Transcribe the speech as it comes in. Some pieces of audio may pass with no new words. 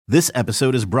This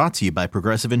episode is brought to you by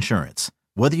Progressive Insurance.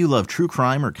 Whether you love true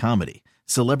crime or comedy,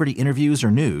 celebrity interviews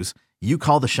or news, you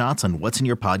call the shots on what's in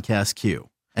your podcast queue.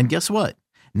 And guess what?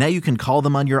 Now you can call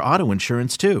them on your auto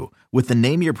insurance too with the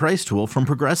Name Your Price tool from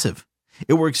Progressive.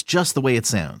 It works just the way it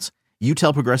sounds. You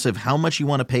tell Progressive how much you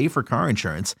want to pay for car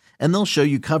insurance, and they'll show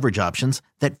you coverage options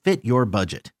that fit your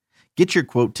budget. Get your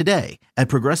quote today at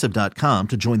Progressive.com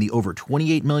to join the over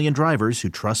 28 million drivers who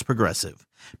trust Progressive.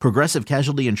 Progressive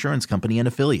Casualty Insurance Company and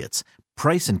Affiliates.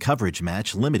 Price and coverage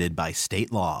match limited by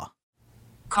state law.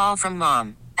 Call from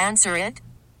mom. Answer it.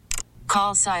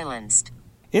 Call silenced.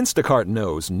 Instacart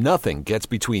knows nothing gets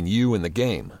between you and the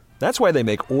game. That's why they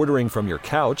make ordering from your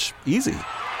couch easy.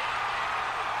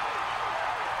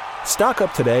 Stock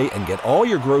up today and get all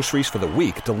your groceries for the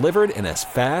week delivered in as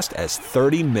fast as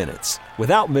 30 minutes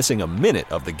without missing a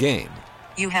minute of the game.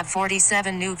 You have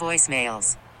 47 new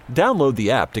voicemails. Download the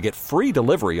app to get free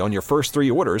delivery on your first 3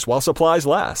 orders while supplies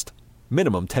last.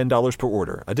 Minimum $10 per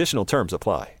order. Additional terms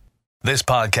apply. This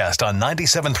podcast on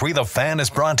 97.3 The Fan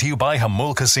is brought to you by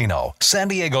Jamul Casino, San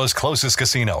Diego's closest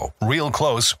casino. Real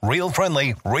close, real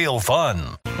friendly, real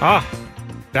fun. Ah,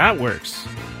 that works.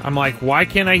 I'm like, why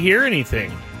can't I hear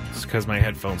anything? It's because my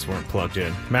headphones weren't plugged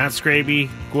in. Matt Skraby,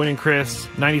 Gwynn and Chris,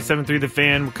 97.3 The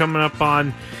Fan. We're coming up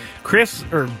on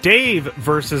Dave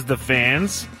versus the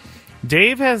Fans.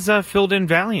 Dave has filled in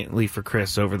valiantly for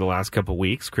Chris over the last couple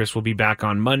weeks. Chris will be back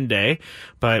on Monday,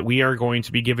 but we are going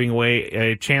to be giving away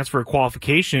a chance for a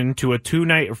qualification to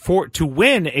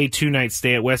win a 2-night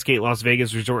stay at Westgate Las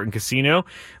Vegas Resort and Casino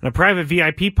and a private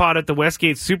VIP pod at the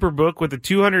Westgate Superbook with a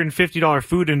 $250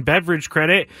 food and beverage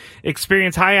credit.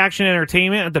 Experience high action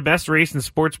entertainment at the best race and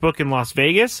sports book in Las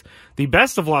Vegas. The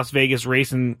Best of Las Vegas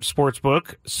Race and Sports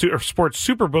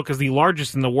Superbook is the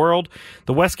largest in the world.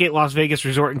 The Westgate Las Vegas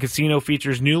Resort and Casino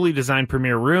features newly designed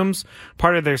premier rooms,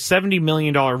 part of their $70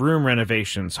 million room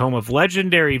renovations. Home of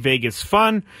legendary Vegas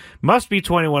fun. Must be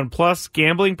 21 plus.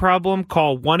 Gambling problem?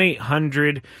 Call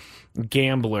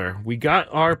 1-800-GAMBLER. We got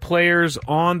our players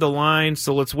on the line,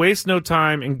 so let's waste no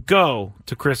time and go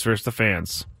to Chris versus the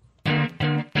Fans.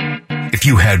 If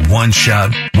you had one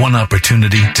shot, one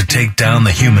opportunity to take down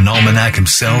the human almanac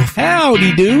himself,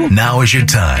 howdy do. Now is your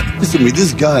time. Listen to me,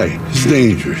 this guy is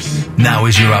dangerous. Now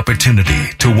is your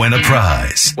opportunity to win a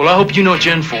prize. Well, I hope you know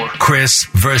Gen 4. Chris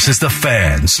versus the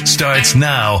Fans starts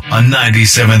now on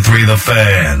 97.3 The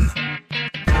Fan.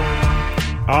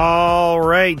 All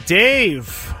right,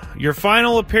 Dave, your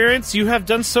final appearance. You have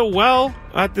done so well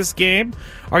at this game.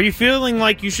 Are you feeling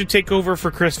like you should take over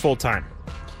for Chris full time?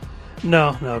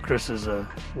 No, Chris is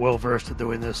well-versed at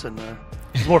doing this, and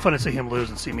it's more fun to see him lose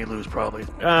than see me lose, probably.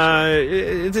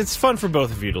 It's fun for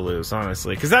both of you to lose,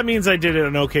 honestly, because that means I did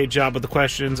an okay job with the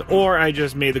questions, or I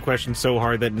just made the questions so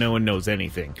hard that no one knows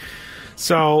anything.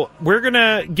 So we're going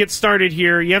to get started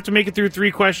here. You have to make it through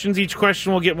 3 questions. Each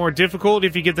question will get more difficult.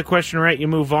 If you get the question right, you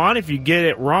move on. If you get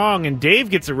it wrong and Dave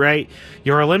gets it right,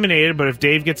 you're eliminated. But if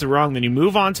Dave gets it wrong, then you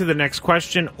move on to the next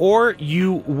question, or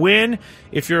you win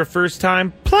if you're a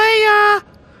first-time player.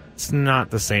 It's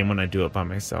not the same when I do it by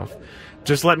myself.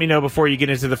 Just let me know before you get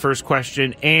into the first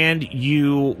question, and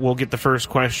you will get the first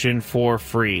question for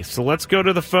free. So let's go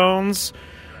to the phones.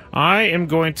 I am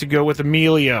going to go with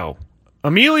Emilio.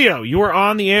 Emilio, you are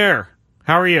on the air.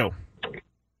 How are you?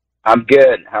 I'm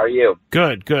good. How are you?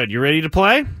 Good. You ready to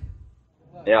play?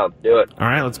 Yeah, let's do it. All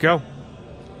right, let's go.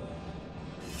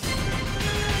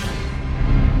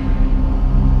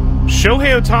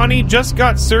 Shohei Ohtani just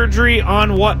got surgery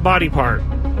on what body part?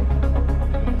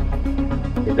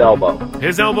 His elbow.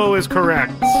 His elbow is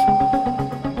correct.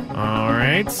 All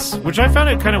right. Which I found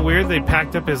it kind of weird. They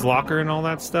packed up his locker and all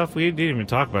that stuff. We didn't even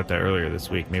talk about that earlier this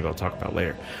week. Maybe I'll talk about it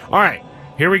later. All right.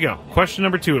 Here we go. Question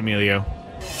number 2, Emilio.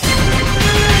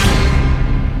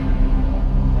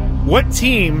 What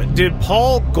team did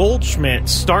Paul Goldschmidt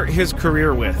start his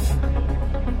career with?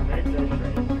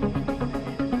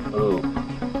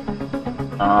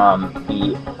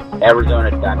 The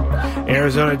Arizona Diamondbacks.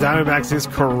 Arizona Diamondbacks is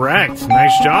correct.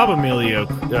 Nice job, Emilio.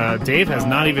 Dave has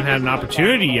not even had an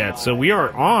opportunity yet, so we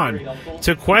are on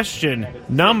to question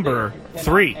number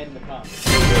 3.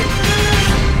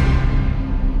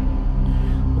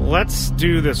 Let's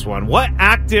do this one. What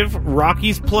active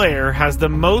Rockies player has the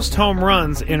most home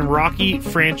runs in Rocky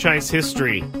franchise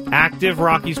history? Active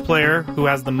Rockies player who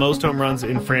has the most home runs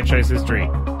in franchise history.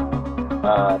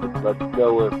 Let's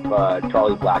go with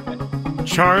Charlie Blackmon.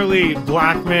 Charlie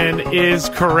Blackmon is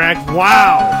correct.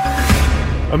 Wow.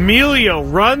 Emilio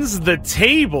runs the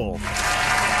table.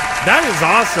 That is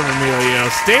awesome, Emilio.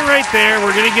 Stay right there.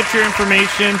 We're going to get your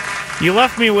information. You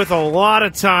left me with a lot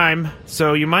of time,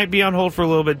 so you might be on hold for a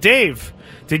little bit. Dave,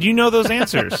 did you know those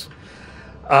answers?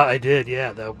 I did,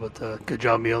 yeah. But good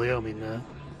job, Emilio. I mean,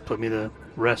 put me to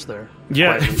rest there.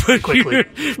 Yeah, quickly.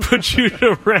 put you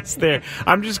to rest there.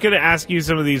 I'm just going to ask you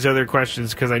some of these other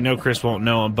questions because I know Chris won't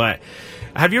know them. But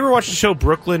have you ever watched the show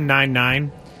Brooklyn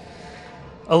Nine-Nine?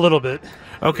 A little bit.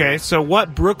 Okay, so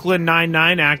what Brooklyn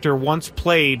Nine-Nine actor once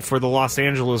played for the Los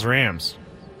Angeles Rams?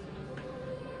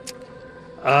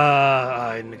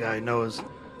 I know his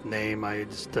name.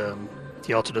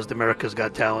 He also does the America's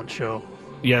Got Talent show.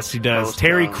 Yes, he does. Most,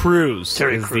 Terry Crews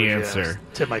Terry is Crews, the answer.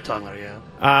 Yeah. Tip my tongue there,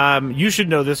 yeah. You should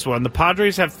know this one. The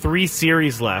Padres have 3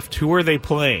 series left. Who are they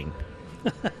playing?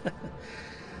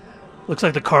 Looks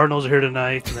like the Cardinals are here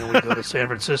tonight, and then we go to San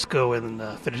Francisco and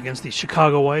finish against the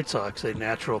Chicago White Sox, a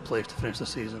natural place to finish the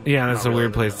season. Yeah, that's Not a really,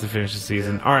 weird place to finish the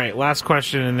season. Yeah. All right, last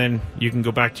question, and then you can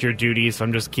go back to your duties.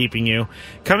 I'm just keeping you.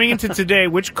 Coming into today,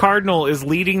 which Cardinal is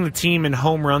leading the team in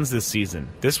home runs this season?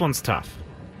 This one's tough.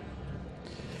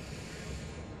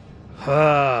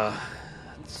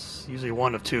 It's usually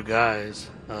one of 2 guys.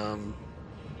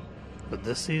 But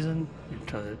this season, you're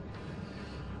trying to...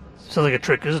 Sounds like a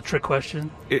trick. Is it a trick question?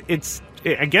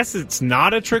 I guess it's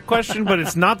not a trick question, but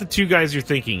it's not the 2 guys you're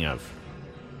thinking of.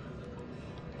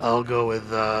 I'll go with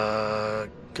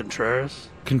Contreras.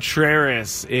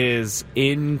 Contreras is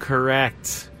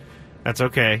incorrect. That's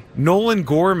okay. Nolan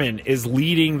Gorman is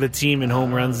leading the team in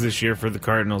home runs this year for the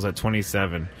Cardinals at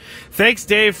 27. Thanks,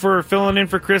 Dave, for filling in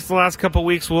for Chris the last couple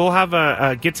weeks. We'll have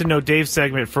a get-to-know Dave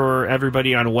segment for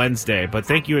everybody on Wednesday, but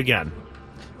thank you again.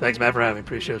 Thanks, Matt, for having me.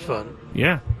 Appreciate it. It was fun.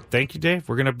 Yeah. Thank you, Dave.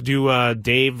 We're going to do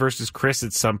Dave versus Chris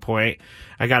at some point.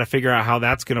 I got to figure out how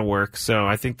that's going to work, so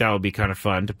I think that would be kind of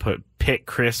fun to pit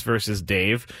Chris versus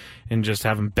Dave and just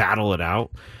have them battle it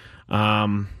out.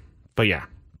 But yeah,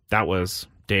 that was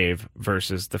Dave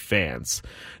versus the fans.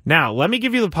 Now, let me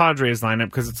give you the Padres lineup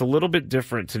because it's a little bit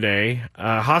different today.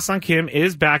 Ha-Seong Kim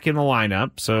is back in the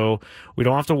lineup, so we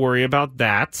don't have to worry about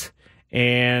that.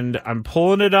 And I'm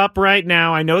pulling it up right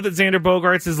now. I know that Xander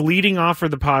Bogaerts is leading off for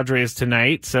the Padres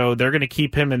tonight, so they're going to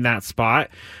keep him in that spot.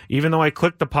 Even though I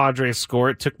clicked the Padres score,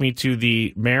 it took me to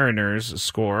the Mariners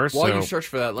score. While you search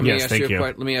for that, let me ask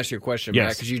you a question,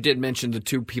 Matt, because you did mention the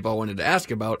 2 people I wanted to ask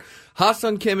about.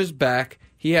 Ha-Seong Kim is back.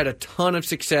 He had a ton of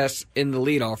success in the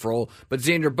leadoff role, but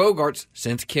Xander Bogaerts,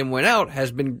 since Kim went out,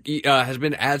 has been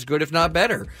as good, if not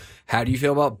better. How do you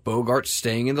feel about Bogaerts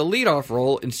staying in the leadoff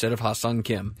role instead of Ha-Seong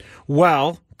Kim?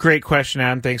 Well, great question,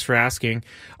 Adam. Thanks for asking.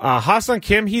 Ha-Seong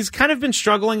Kim, he's kind of been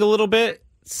struggling a little bit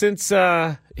since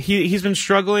he's been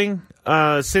struggling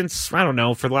since, I don't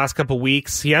know, for the last couple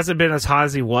weeks. He hasn't been as hot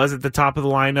as he was at the top of the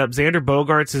lineup. Xander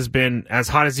Bogaerts has been as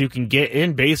hot as you can get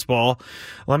in baseball.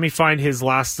 Let me find his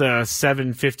last 7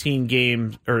 or 15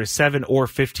 game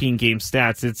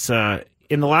stats. It's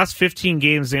in the last 15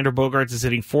 games, Xander Bogaerts is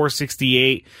hitting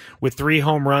 .468 with 3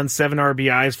 home runs, 7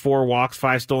 RBIs, 4 walks,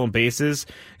 5 stolen bases.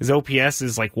 His OPS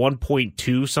is like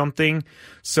 1.2 something.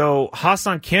 So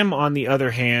Ha-Seong Kim, on the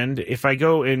other hand, if I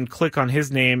go and click on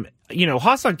his name,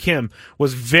 Ha-Seong Kim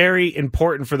was very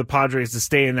important for the Padres to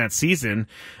stay in that season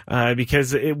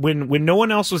because when no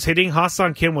one else was hitting,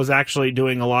 Ha-Seong Kim was actually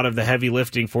doing a lot of the heavy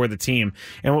lifting for the team.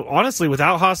 And honestly,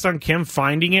 without Ha-Seong Kim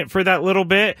finding it for that little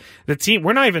bit, the team,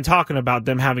 we're not even talking about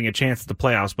them having a chance at the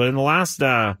playoffs, but in the last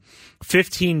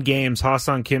 15 games,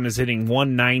 Ha-Seong Kim is hitting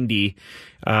 190.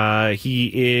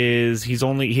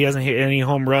 He hasn't hit any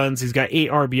home runs. He's got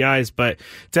 8 RBIs, but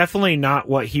definitely not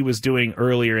what he was doing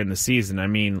earlier in the season. I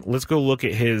mean, let's go look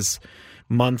at his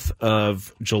month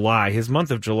of July. His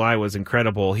month of July was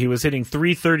incredible. He was hitting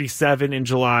 .337 in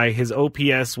July. His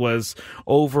OPS was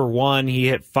over 1. He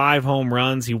hit 5 home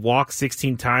runs. He walked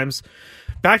 16 times.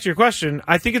 Back to your question,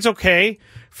 I think it's okay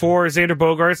for Xander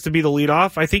Bogaerts to be the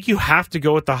leadoff. I think you have to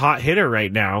go with the hot hitter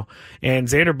right now, and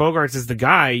Xander Bogaerts is the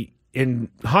guy. And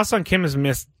Ha-Seong Kim has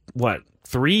missed,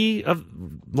 3 of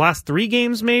last 3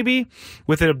 games maybe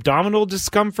with an abdominal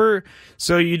discomfort.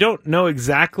 So you don't know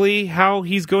exactly how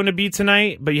he's going to be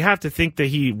tonight, but you have to think that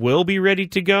he will be ready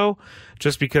to go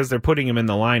just because they're putting him in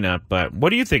the lineup. But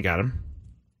what do you think, Adam?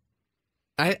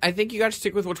 I think you got to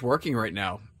stick with what's working right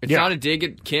now. It's not a dig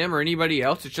at Kim or anybody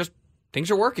else. It's just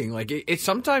things are working. Like it's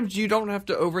sometimes you don't have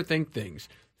to overthink things.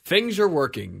 Things are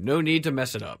working. No need to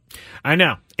mess it up. I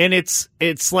know. And it's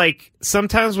like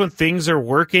sometimes when things are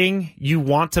working, you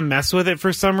want to mess with it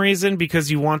for some reason because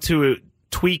you want to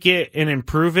tweak it and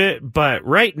improve it. But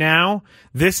right now,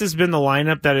 this has been the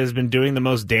lineup that has been doing the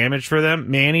most damage for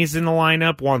them. Manny's in the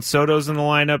lineup. Juan Soto's in the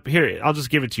lineup. Here, I'll just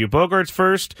give it to you. Bogaerts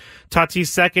first, Tatis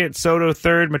second, Soto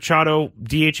third, Machado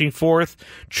DHing fourth,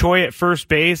 Choi at first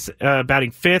base,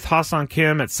 batting fifth, Ha-Seong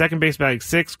Kim at second base, batting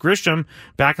sixth, Grisham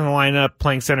back in the lineup,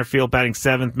 playing center field, batting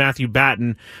seventh, Matthew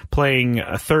Batten playing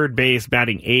third base,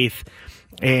 batting eighth.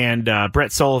 And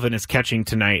Brett Sullivan is catching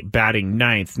tonight, batting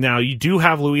ninth. Now, you do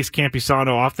have Luis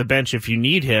Campusano off the bench if you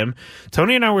need him.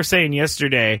 Tony and I were saying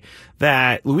yesterday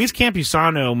that Luis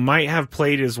Campusano might have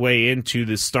played his way into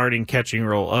the starting catching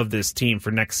role of this team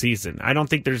for next season. I don't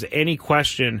think there's any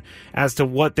question as to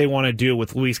what they want to do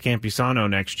with Luis Campusano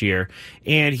next year.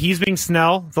 And he's been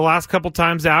Snell the last couple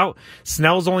times out.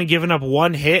 Snell's only given up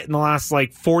one hit in the last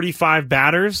 45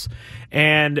 batters.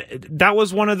 And that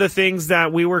was one of the things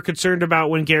that we were concerned about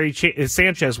when Gary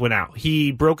Sanchez went out.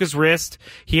 He broke his wrist.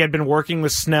 He had been working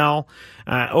with Snell.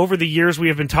 Over the years, we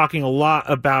have been talking a lot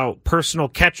about personal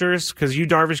catchers because Yu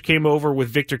Darvish came over with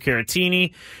Victor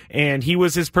Caratini, and he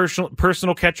was his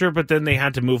personal catcher, but then they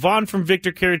had to move on from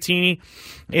Victor Caratini.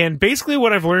 And basically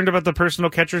what I've learned about the personal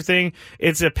catcher thing,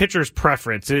 it's a pitcher's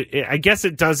preference. I guess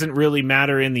it doesn't really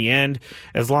matter in the end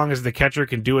as long as the catcher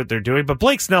can do what they're doing. But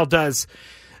Blake Snell does.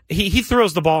 He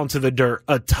throws the ball into the dirt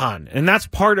a ton, and that's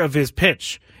part of his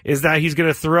pitch, is that he's going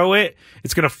to throw it,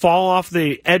 it's going to fall off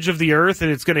the edge of the earth,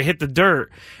 and it's going to hit the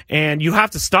dirt, and you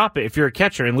have to stop it if you're a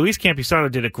catcher, and Luis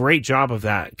Campusano did a great job of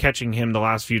that, catching him the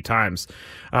last few times.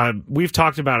 We've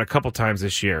talked about it a couple times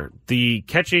this year. The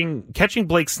catching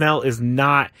Blake Snell is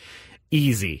not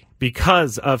easy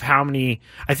because of how many,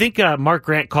 I think Mark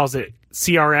Grant calls it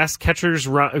CRS,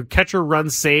 catcher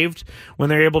runs saved, when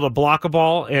they're able to block a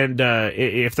ball, and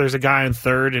if there's a guy in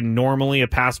third and normally a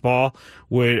pass ball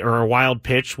or a wild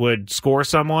pitch would score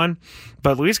someone.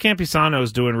 But Luis Campusano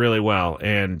is doing really well,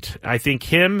 and I think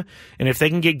him, and if they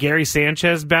can get Gary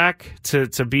Sanchez back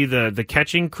to be the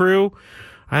catching crew,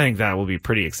 I think that will be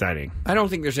pretty exciting. I don't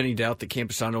think there's any doubt that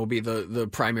Campusano will be the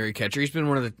primary catcher. He's been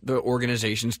one of the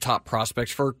organization's top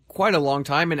prospects for quite a long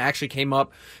time, and actually came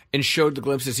up and showed the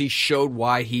glimpses. He showed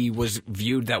why he was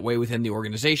viewed that way within the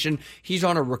organization. He's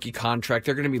on a rookie contract.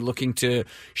 They're going to be looking to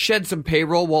shed some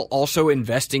payroll while also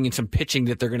investing in some pitching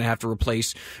that they're going to have to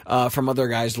replace from other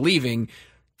guys leaving.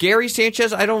 Gary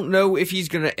Sanchez, I don't know if he's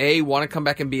going to, want to come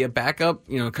back and be a backup,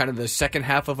 kind of the second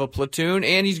half of a platoon,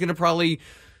 and he's going to probably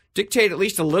dictate at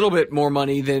least a little bit more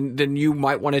money than you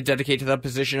might want to dedicate to that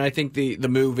position. I think the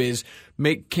move is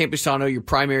make Campusano your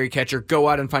primary catcher, go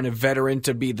out and find a veteran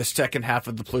to be the second half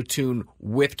of the platoon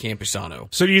with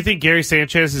Campusano. So do you think Gary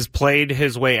Sanchez has played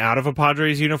his way out of a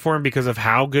Padres uniform because of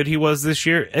how good he was this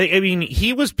year? I mean,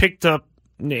 he was picked up,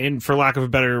 and for lack of a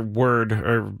better word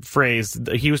or phrase,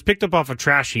 he was picked up off a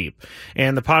trash heap,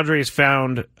 and the Padres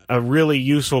found a really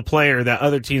useful player that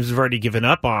other teams have already given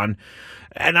up on.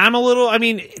 And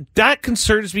that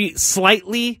concerns me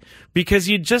slightly because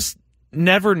you just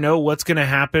never know what's going to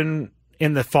happen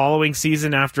in the following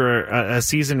season after a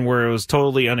season where it was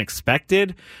totally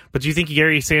unexpected. But do you think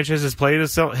Gary Sanchez has played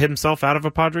himself out of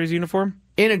a Padres uniform?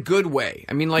 In a good way.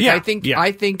 I mean, I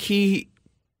think he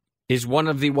is one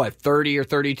of the 30 or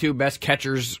 32 best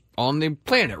catchers on the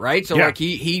planet, right? So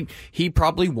he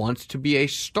probably wants to be a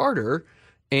starter,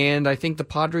 and I think the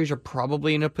Padres are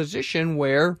probably in a position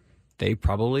where they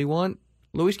probably want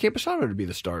Luis Campusano to be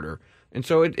the starter. And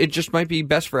so it just might be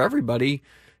best for everybody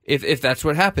if that's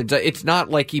what happens. It's not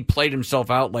like he played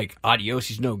himself out like adios,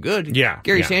 he's no good.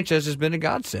 Gary Sanchez has been a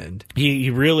godsend.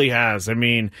 He really has. I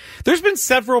mean, there's been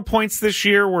several points this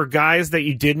year where guys that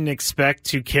you didn't expect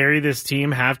to carry this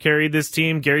team have carried this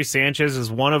team. Gary Sanchez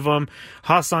is one of them.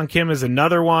 Ha-Seong Kim is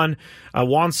another one.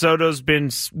 Juan Soto's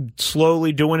been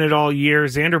slowly doing it all year.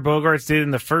 Xander Bogaerts did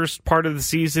in the first part of the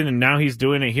season, and now he's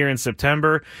doing it here in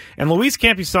September. And Luis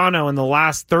Campusano in the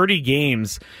last 30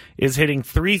 games is hitting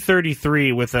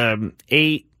 .333 with a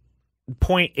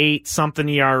 8.8 something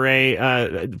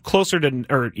ERA, closer to,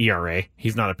 or ERA.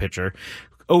 He's not a pitcher.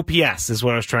 OPS is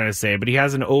what I was trying to say, but he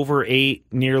has an over 8,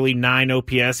 nearly 9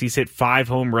 OPS. He's hit 5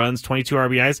 home runs, 22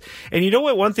 RBIs. And you know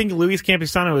what? One thing Luis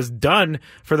Campusano has done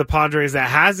for the Padres that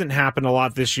hasn't happened a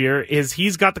lot this year is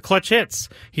he's got the clutch hits.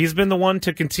 He's been the one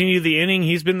to continue the inning.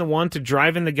 He's been the one to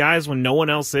drive in the guys when no one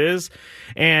else is.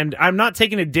 And I'm not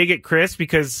taking a dig at Chris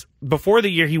because before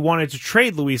the year he wanted to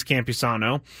trade Luis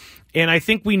Campusano, and I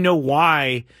think we know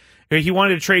why. He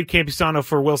wanted to trade Campusano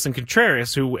for Wilson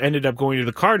Contreras, who ended up going to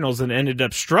the Cardinals and ended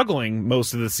up struggling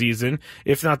most of the season,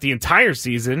 if not the entire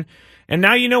season. And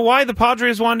now you know why the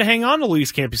Padres wanted to hang on to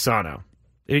Luis Campusano.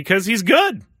 Because he's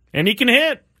good, and he can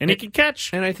hit, and he can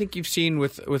catch. And I think you've seen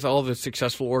with all the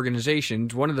successful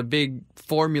organizations, one of the big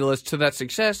formulas to that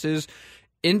success is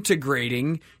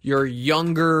integrating your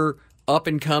younger,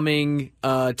 up-and-coming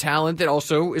talent that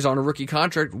also is on a rookie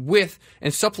contract with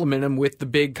and supplement them with the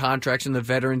big contracts and the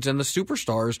veterans and the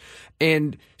superstars,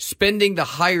 and spending the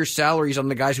higher salaries on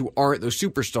the guys who aren't those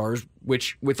superstars,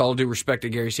 which, with all due respect to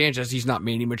Gary Sanchez, he's not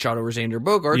Manny Machado or Xander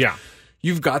Bogaerts. Yeah.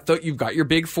 You've got your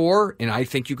big four, and I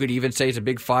think you could even say it's a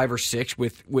big 5 or 6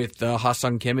 with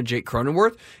Ha-Seong Kim and Jake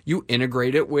Cronenworth. You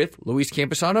integrate it with Luis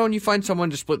Camposano, and you find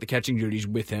someone to split the catching duties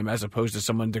with him, as opposed to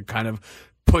someone to kind of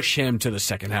push him to the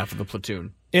second half of the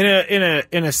platoon. In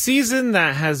a season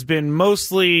that has been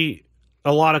mostly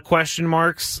a lot of question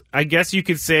marks, I guess you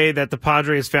could say that the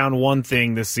Padres found one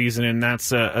thing this season, and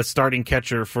that's a starting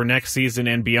catcher for next season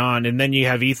and beyond. And then you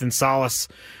have Ethan Salas,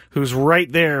 who's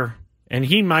right there, and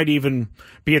he might even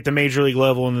be at the major league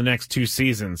level in the next 2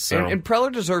 seasons. So. And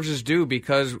Preller deserves his due,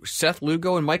 because Seth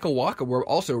Lugo and Michael Wacha were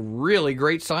also really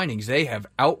great signings. They have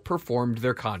outperformed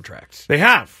their contracts. They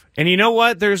have. And you know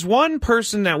what? There's one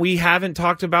person that we haven't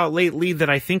talked about lately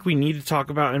that I think we need to talk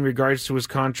about in regards to his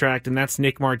contract, and that's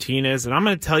Nick Martinez. And I'm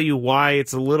going to tell you why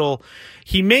it's a little...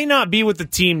 He may not be with the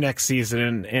team next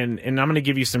season, and I'm going to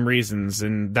give you some reasons,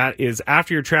 and that is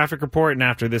after your traffic report and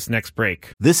after this next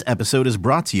break. This episode is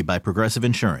brought to you by Progressive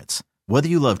Insurance. Whether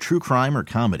you love true crime or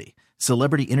comedy,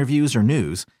 celebrity interviews or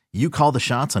news, you call the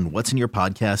shots on what's in your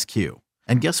podcast queue.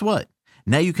 And guess what?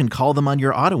 Now you can call them on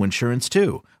your auto insurance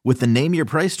too, with the Name Your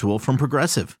Price tool from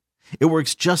Progressive. It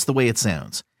works just the way it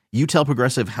sounds. You tell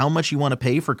Progressive how much you want to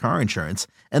pay for car insurance,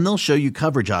 and they'll show you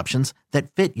coverage options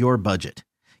that fit your budget.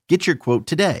 Get your quote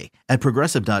today at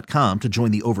Progressive.com to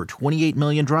join the over 28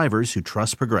 million drivers who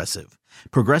trust Progressive.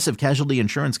 Progressive Casualty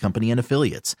Insurance Company and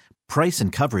Affiliates. Price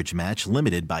and coverage match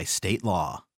limited by state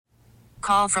law.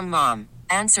 Call from mom.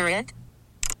 Answer it.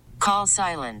 Call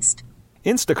silenced.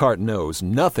 Instacart knows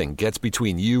nothing gets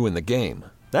between you and the game.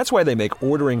 That's why they make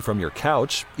ordering from your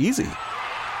couch easy.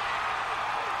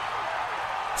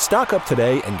 Stock up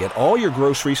today and get all your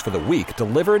groceries for the week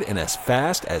delivered in as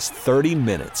fast as 30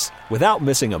 minutes without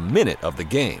missing a minute of the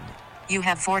game. You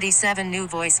have 47 new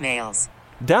voicemails.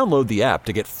 Download the app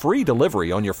to get free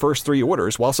delivery on your first 3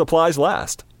 orders while supplies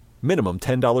last. Minimum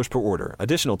 $10 per order.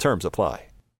 Additional terms apply.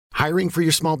 Hiring for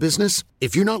your small business?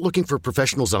 If you're not looking for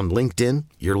professionals on LinkedIn,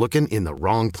 you're looking in the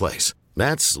wrong place.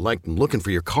 That's like looking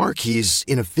for your car keys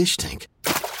in a fish tank.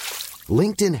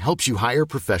 LinkedIn helps you hire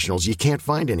professionals you can't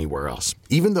find anywhere else,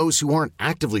 even those who aren't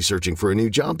actively searching for a new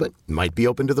job but might be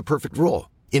open to the perfect role.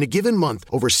 In a given month,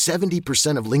 over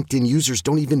 70% of LinkedIn users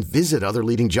don't even visit other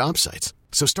leading job sites.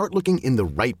 So start looking in the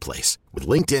right place. With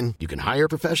LinkedIn, you can hire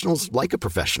professionals like a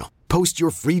professional. Post your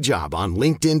free job on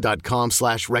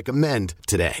linkedin.com/recommend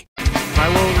today. I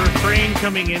will refrain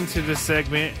coming into this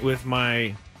segment with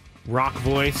my rock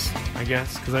voice, I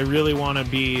guess, because I really want to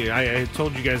be, I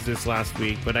told you guys this last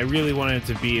week, but I really wanted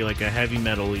to be like a heavy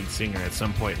metal lead singer at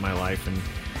some point in my life, and it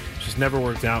just never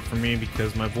worked out for me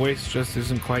because my voice just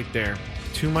isn't quite there.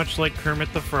 Too much like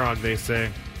Kermit the Frog, they say.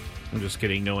 I'm just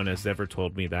kidding. No one has ever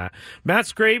told me that. Matt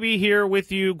Skraby here with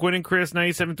you. Gwynn and Chris,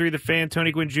 97.3 The Fan.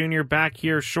 Tony Gwynn Jr. back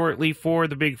here shortly for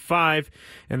the Big Five,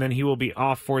 and then he will be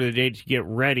off for the day to get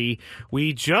ready.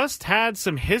 We just had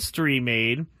some history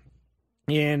made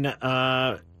in,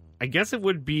 I guess it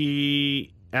would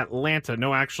be Atlanta.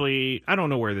 No, actually, I don't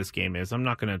know where this game is. I'm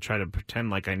not going to try to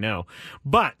pretend like I know.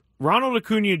 But Ronald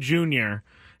Acuna Jr.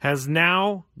 has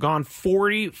now gone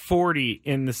 40-40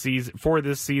 in the season for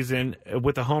this season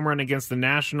with a home run against the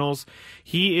Nationals.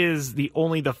 He is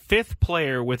only the 5th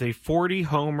player with a 40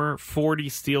 homer, 40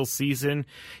 steal season.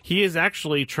 He is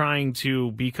actually trying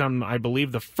to become, I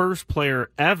believe, the first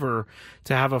player ever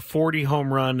to have a 40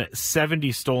 home run,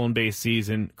 70 stolen base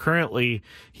season. Currently,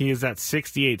 he is at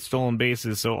 68 stolen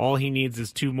bases, so all he needs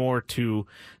is 2 more to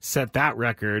set that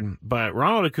record. But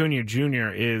Ronald Acuna Jr.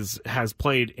 has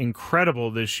played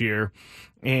incredible this year,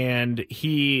 and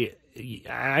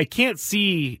I can't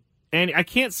see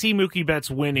Mookie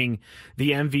Betts winning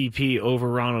the MVP over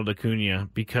Ronald Acuna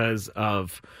because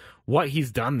of what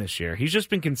he's done this year. He's just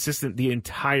been consistent the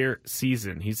entire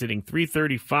season. He's hitting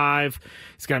 .335.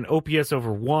 He's got an OPS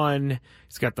over 1.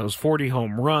 He's got those 40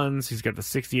 home runs. He's got the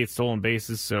 68 stolen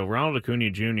bases. So Ronald Acuna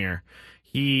Jr.,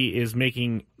 he is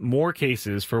making more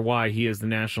cases for why he is the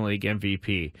National League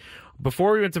MVP.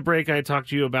 Before we went to break, I talked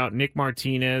to you about Nick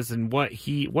Martinez and what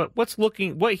he's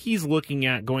looking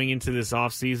at going into this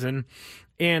offseason.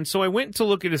 And so I went to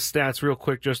look at his stats real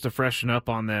quick just to freshen up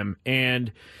on them.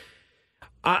 And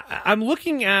I'm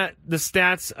looking at the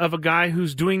stats of a guy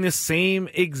who's doing the same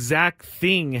exact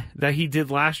thing that he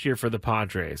did last year for the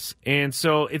Padres. And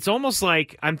so it's almost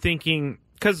like I'm thinking,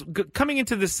 because coming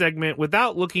into this segment,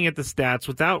 without looking at the stats,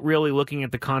 without really looking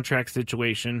at the contract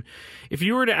situation, if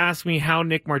you were to ask me how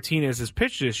Nick Martinez has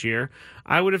pitched this year,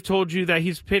 I would have told you that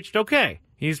he's pitched okay.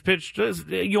 He's pitched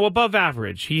above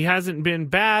average. He hasn't been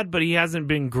bad, but he hasn't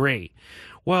been great.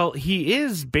 Well, he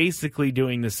is basically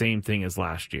doing the same thing as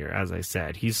last year, as I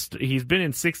said. He's been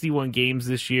in 61 games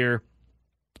this year.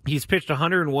 He's pitched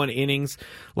 101 innings.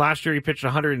 Last year, he pitched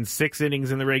 106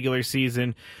 innings in the regular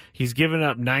season. He's given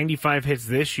up 95 hits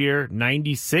this year,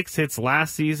 96 hits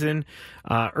last season.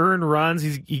 Earned runs,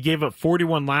 he gave up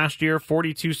 41 last year,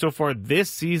 42 so far this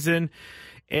season.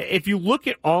 If you look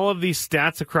at all of these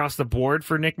stats across the board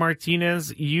for Nick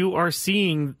Martinez, you are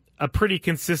seeing a pretty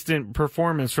consistent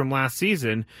performance from last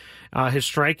season. His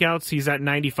strikeouts, he's at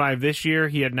 95 this year.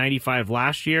 He had 95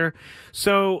 last year.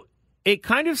 So it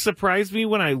kind of surprised me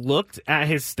when I looked at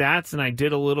his stats and I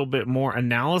did a little bit more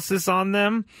analysis on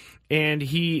them. And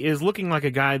he is looking like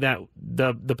a guy that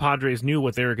the Padres knew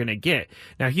what they were going to get.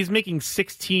 Now, he's making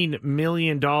 $16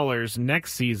 million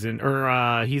next season,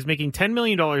 or he's making $10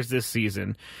 million this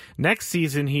season. Next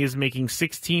season, he is making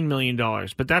 $16 million.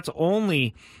 But that's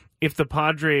only if the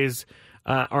Padres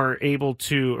are able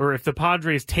to, or if the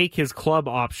Padres take his club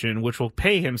option, which will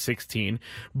pay him $16.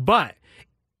 But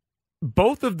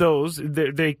both of those,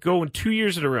 they go in 2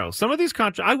 years in a row. Some of these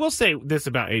contracts, I will say this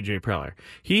about AJ Preller.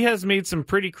 He has made some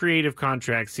pretty creative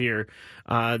contracts here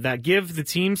that give the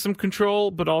team some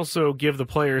control, but also give the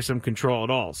players some control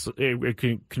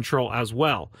control as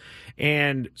well.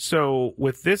 And so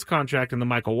with this contract and the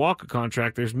Michael Wacha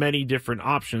contract, there's many different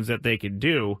options that they could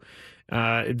do.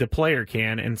 The player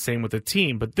can, and same with the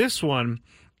team. But this one,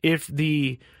 if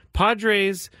the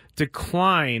Padres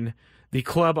decline the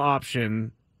club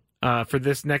option for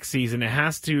this next season, it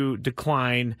has to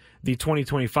decline the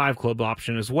 2025 club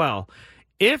option as well.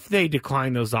 If they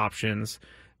decline those options,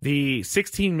 the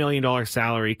 $16 million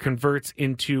salary converts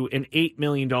into an $8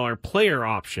 million player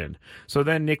option. So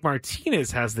then Nick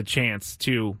Martinez has the chance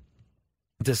to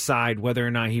decide whether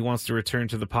or not he wants to return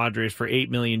to the Padres for $8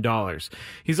 million.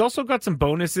 He's also got some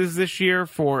bonuses this year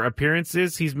for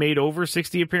appearances. He's made over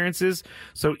 60 appearances.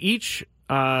 So each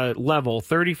level,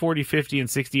 30, 40, 50, and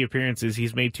 60 appearances,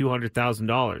 he's made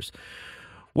 $200,000.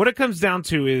 What it comes down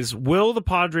to is, will the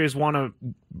Padres want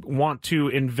to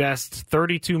invest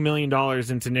 $32 million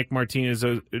into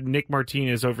Nick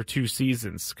Martinez over 2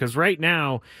 seasons? Because right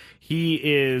now, he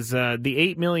is the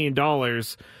 $8 million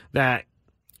that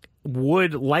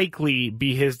would likely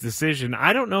be his decision.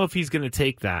 I don't know if he's going to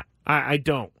take that. I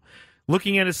don't.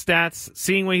 Looking at his stats,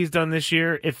 seeing what he's done this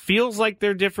year, it feels like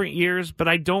they're different years, but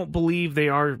I don't believe they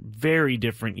are very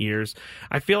different years.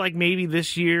 I feel like maybe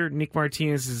this year Nick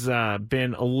Martinez has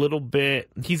been a little bit.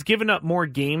 He's given up more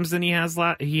games than he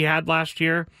had last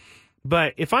year.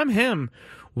 But if I'm him,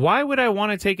 why would I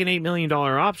want to take an $8 million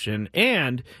option?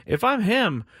 And if I'm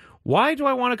him, why do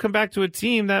I want to come back to a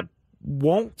team that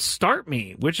won't start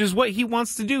me, which is what he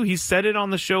wants to do? He said it on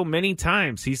the show many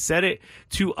times. He said it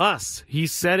to us. He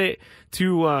said it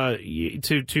to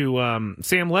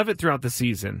Sam Levitt throughout the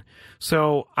season.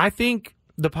 So I think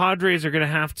the Padres are going to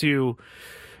have to,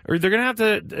 or they're going to have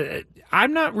to.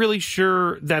 I'm not really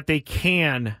sure that they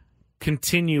can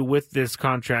continue with this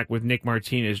contract with Nick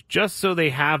Martinez, just so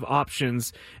they have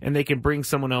options and they can bring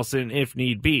someone else in if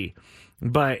need be.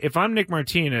 But if I'm Nick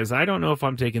Martinez, I don't know if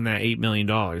I'm taking that $8 million.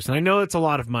 And I know it's a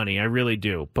lot of money. I really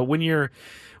do. But when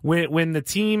the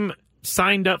team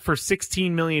signed up for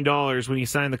 $16 million when he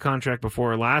signed the contract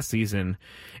before last season,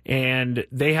 and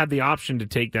they had the option to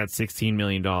take that $16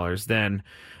 million, then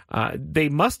they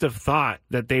must have thought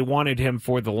that they wanted him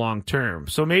for the long term.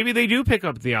 So maybe they do pick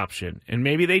up the option, and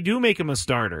maybe they do make him a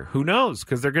starter. Who knows?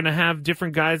 Because they're going to have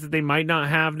different guys that they might not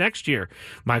have next year.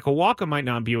 Michael Wacha might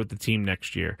not be with the team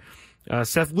next year.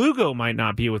 Seth Lugo might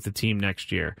not be with the team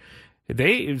next year.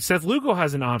 Seth Lugo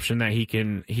has an option that he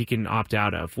can opt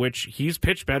out of, which he's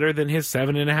pitched better than his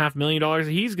 $7.5 million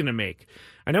that he's going to make.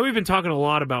 I know we've been talking a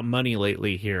lot about money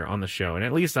lately here on the show, and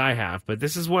at least I have, but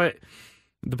this is what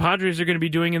the Padres are going to be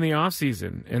doing in the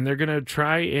offseason, and they're going to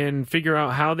try and figure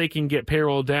out how they can get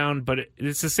payroll down, but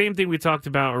it's the same thing we talked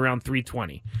about around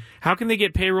 320. How can they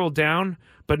get payroll down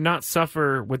but not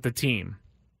suffer with the team?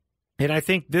 And I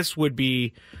think this would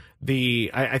be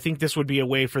I think this would be a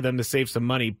way for them to save some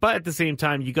money. But at the same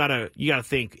time, you gotta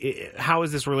think, how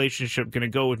is this relationship going to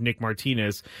go with Nick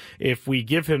Martinez if we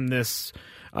give him this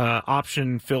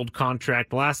option-filled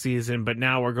contract last season, but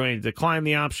now we're going to decline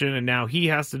the option, and now he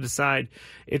has to decide?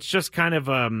 It's just kind of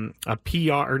a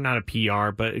PR, or not a PR,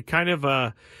 but kind of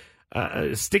a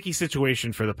sticky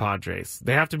situation for the Padres.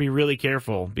 They have to be really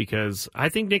careful, because I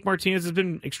think Nick Martinez has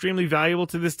been extremely valuable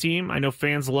to this team. I know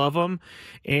fans love him,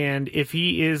 and if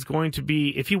he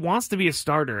wants to be a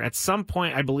starter, at some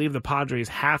point I believe the Padres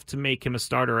have to make him a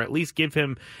starter, or at least give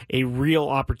him a real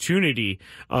opportunity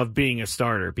of being a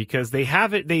starter, because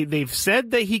they've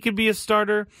said that he could be a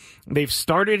starter. They've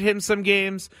started him some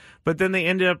games, but then they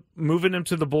ended up moving him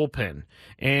to the bullpen.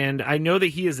 And I know that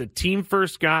he is a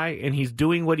team-first guy, and he's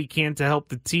doing what he can to help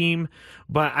the team,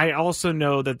 but I also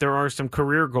know that there are some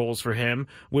career goals for him,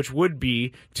 which would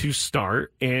be to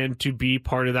start and to be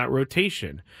part of that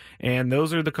rotation. And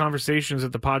those are the conversations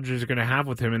that the Padres are going to have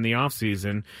with him in the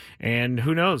offseason, and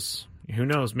who knows? Who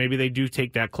knows? Maybe they do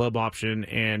take that club option,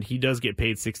 and he does get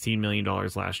paid $16 million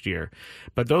last year.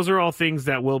 But those are all things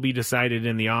that will be decided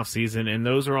in the offseason, and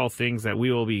those are all things that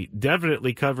we will be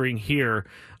definitely covering here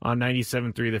on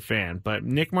 97.3 The Fan. But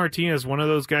Nick Martinez, one of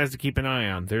those guys to keep an eye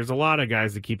on. There's a lot of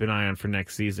guys to keep an eye on for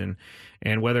next season,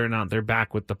 and whether or not they're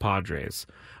back with the Padres.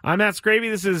 I'm Matt Skraby.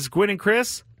 This is Gwynn and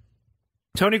Chris.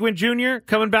 Tony Gwynn Jr.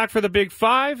 coming back for the Big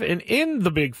Five, and in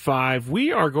the Big Five,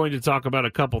 we are going to talk about a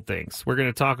couple things. We're going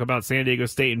to talk about San Diego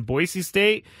State and Boise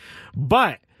State,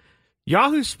 but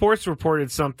Yahoo Sports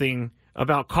reported something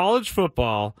about college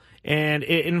football, and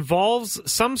it involves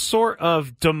some sort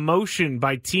of demotion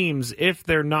by teams if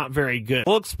they're not very good.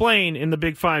 We'll explain in the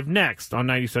Big Five next on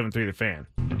 97.3 The Fan.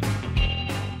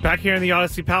 Back here in the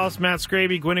Odyssey Palace, Matt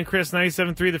Skraby, Gwynn and Chris,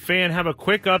 97.3 The Fan, have a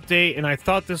quick update, and I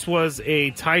thought this was a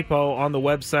typo on the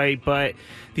website, but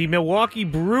the Milwaukee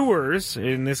Brewers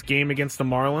in this game against the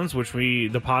Marlins, which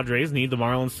the Padres need the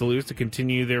Marlins to lose to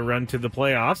continue their run to the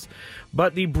playoffs,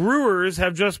 but the Brewers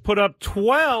have just put up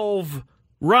 12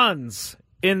 runs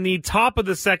in the top of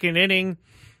the second inning.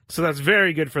 So that's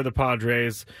very good for the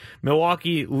Padres.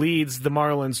 Milwaukee leads the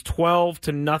Marlins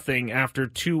 12-0 after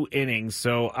 2 innings.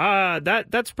 So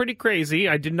that's pretty crazy.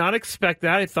 I did not expect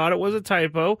that. I thought it was a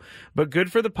typo, but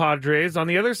good for the Padres. On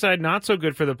the other side, not so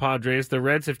good for the Padres. The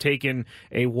Reds have taken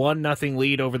a 1-0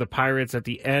 lead over the Pirates at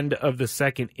the end of the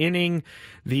second inning.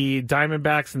 The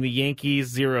Diamondbacks and the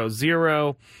Yankees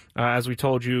 0-0. As we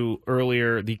told you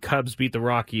earlier, the Cubs beat the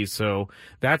Rockies, so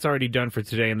that's already done for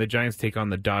today, and the Giants take on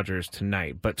the Dodgers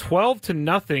tonight. But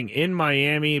 12-0 in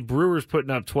Miami, Brewers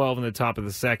putting up 12 in the top of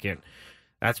the second.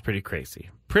 That's pretty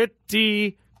crazy.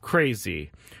 Pretty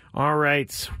crazy. All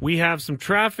right, we have some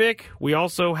traffic. We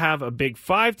also have a Big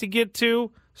Five to get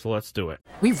to, so let's do it.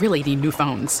 We really need new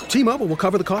phones. T-Mobile will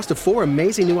cover the cost of 4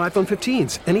 amazing new iPhone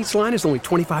 15s, and each line is only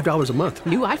 $25 a month.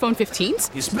 New iPhone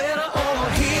 15s? It's better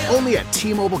over here. Only at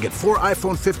T-Mobile, get 4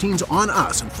 iPhone 15s on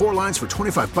us and 4 lines for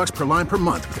 $25 per line per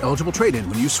month with eligible trade-in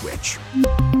when you switch.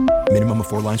 Minimum of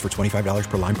 4 lines for $25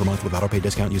 per line per month with autopay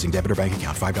discount using debit or bank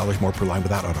account. $5 more per line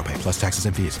without autopay, plus taxes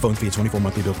and fees. Phone fee at 24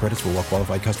 monthly bill credits for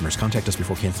well-qualified customers. Contact us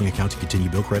before canceling account to continue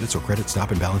bill credits or credit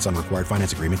stop and balance on required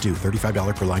finance agreement due.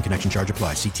 $35 per line connection charge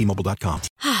applies. See T-Mobile.com.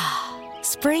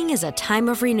 Spring is a time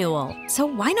of renewal, so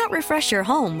why not refresh your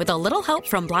home with a little help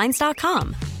from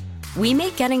Blinds.com? We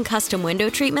make getting custom window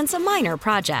treatments a minor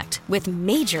project with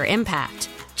major impact.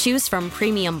 Choose from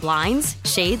premium blinds,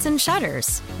 shades, and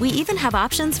shutters. We even have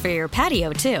options for your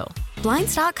patio, too.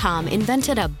 Blinds.com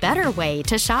invented a better way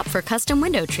to shop for custom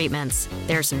window treatments.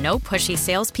 There's no pushy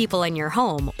salespeople in your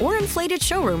home or inflated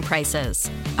showroom prices.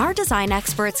 Our design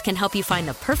experts can help you find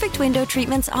the perfect window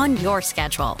treatments on your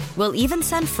schedule. We'll even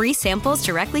send free samples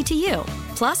directly to you.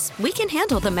 Plus, we can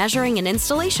handle the measuring and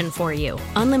installation for you.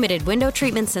 Unlimited window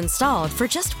treatments installed for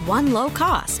just one low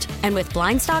cost. And with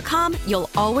Blinds.com, you'll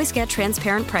always get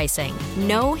transparent pricing.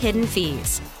 No hidden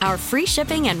fees. Our free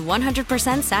shipping and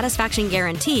 100% satisfaction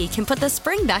guarantee can put the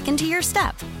spring back into your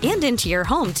step and into your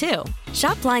home, too.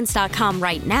 Shop Blinds.com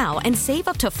right now and save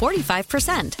up to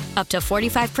 45%. Up to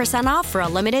 45% off for a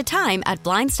limited time at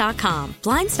Blinds.com.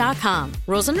 Blinds.com.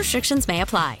 Rules and restrictions may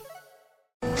apply.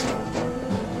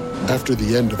 After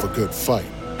the end of a good fight,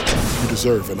 you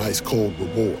deserve an ice-cold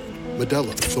reward.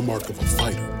 Modelo is the mark of a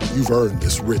fighter. You've earned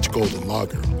this rich golden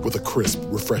lager with a crisp,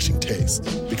 refreshing taste.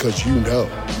 Because you know,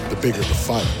 the bigger the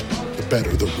fight, the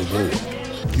better the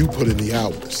reward. You put in the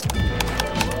hours,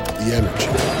 the energy,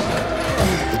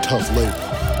 the tough labor.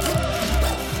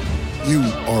 You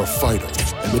are a fighter,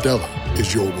 and Modelo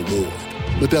is your reward.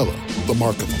 Modelo, the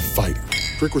mark of a fighter.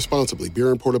 Drink responsibly. Beer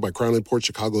imported by Crown Imports,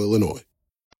 Chicago, Illinois.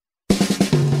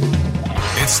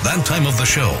 It's that time of the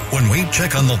show when we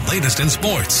check on the latest in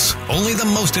sports. Only the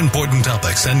most important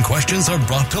topics and questions are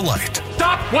brought to light.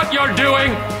 Stop what you're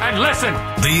doing and listen.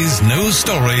 These news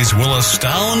stories will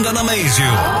astound and amaze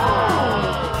you.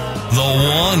 The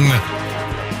one,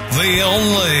 the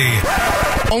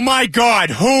only. Oh my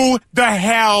God, who the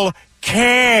hell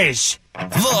cares?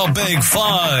 The Big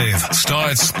Five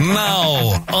starts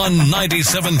now on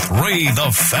 97.3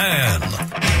 The Fan.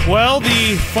 Well,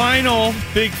 the final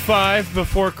Big Five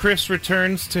before Chris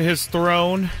returns to his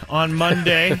throne on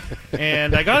Monday.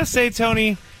 And I gotta say,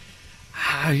 Tony,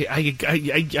 I'm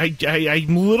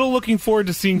a little looking forward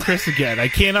to seeing Chris again. I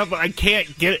can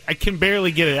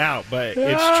barely get it out, but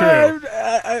it's true.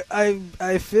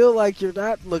 I feel like you're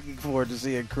not looking forward to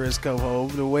seeing Chris come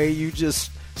home. The way you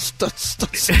just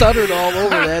stuttered all over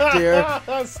that there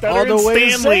on the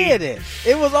way to saying it.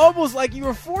 It was almost like you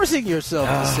were forcing yourself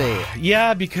to say it.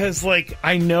 Yeah, because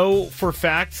I know for a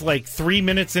fact 3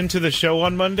 minutes into the show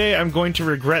on Monday, I'm going to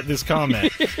regret this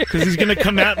comment because he's going to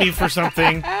come at me for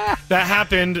something that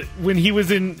happened when he was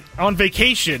on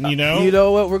vacation. You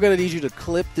know what? We're going to need you to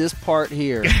clip this part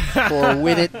here for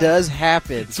when it does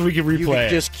happen, so we can replay. You can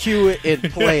just cue it and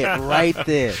play it right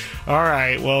then. All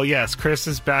right. Well, yes, Chris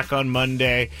is back on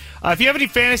Monday. If you have any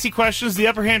fantasy questions, the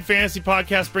Upper Hand Fantasy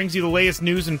Podcast brings you the latest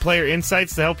news and player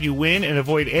insights to help you win and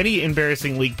avoid any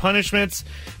embarrassing league punishments,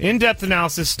 in-depth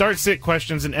analysis, start-sit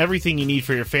questions, and everything you need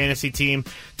for your fantasy team.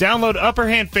 Download Upper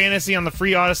Hand Fantasy on the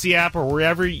free Odyssey app or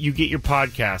wherever you get your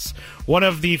podcasts. One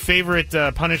of the favorite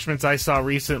punishments I saw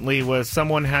recently was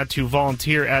someone had to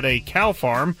volunteer at a cow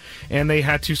farm, and they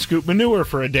had to scoop manure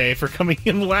for a day for coming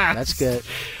in last. That's good.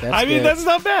 That's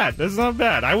not bad. That's not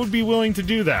bad. I would be willing to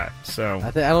do that. So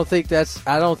I don't think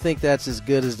that's as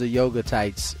good as the yoga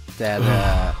tights that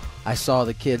I saw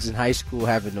the kids in high school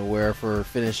having to wear for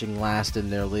finishing last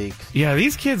in their league. Yeah,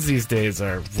 these kids these days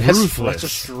are ruthless.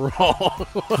 That's strong.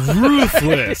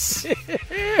 Ruthless.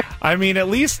 I mean, at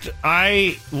least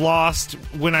I lost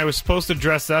when I was supposed to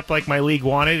dress up like my league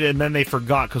wanted, and then they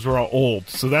forgot because we're all old.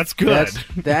 So that's good.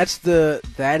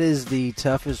 That is the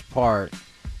toughest part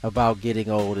about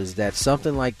getting old, is that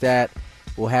something like that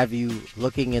will have you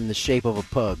looking in the shape of a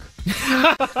pug.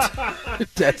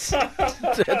 That's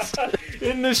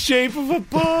in the shape of a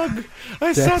pug.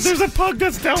 I saw there's a pug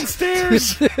that's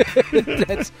downstairs.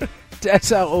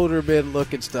 That's how older men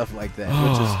look and stuff like that,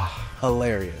 which is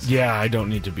hilarious. Yeah, I don't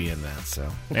need to be in that. So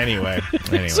anyway.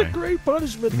 It's a great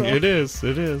punishment, though. It is.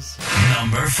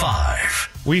 Number 5.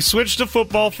 We switch to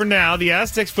football for now. The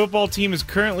Aztecs football team is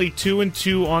currently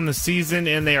 2-2 on the season,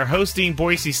 and they are hosting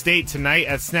Boise State tonight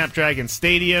at Snapdragon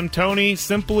Stadium. Tony,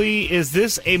 simply, is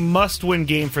this a must-win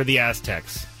game for the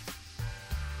Aztecs?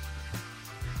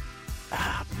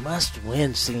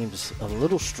 Must-win seems a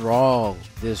little strong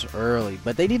this early,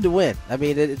 but they need to win. I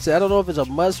mean, I don't know if it's a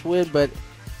must-win, but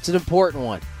it's an important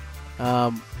one.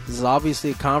 This is obviously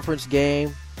a conference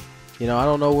game. I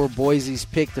don't know where Boise's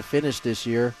picked to finish this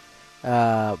year.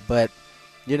 But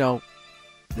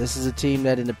this is a team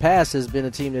that in the past has been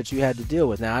a team that you had to deal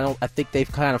with. Now, I think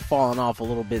they've kind of fallen off a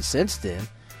little bit since then.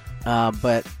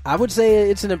 But I would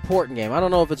say it's an important game. I don't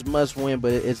know if it's must win,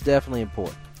 but it's definitely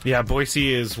important. Yeah,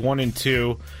 Boise is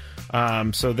 1-2.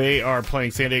 So they are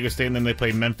playing San Diego State, and then they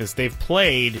play Memphis. They've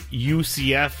played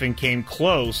UCF and came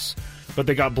close, but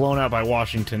they got blown out by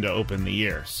Washington to open the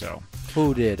year. So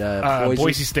who did?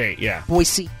 Boise State, yeah.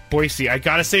 Boise. I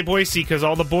gotta say Boise because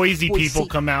all the Boise people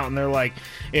come out and they're like,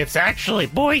 it's actually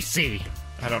Boise.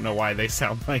 I don't know why they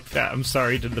sound like that. I'm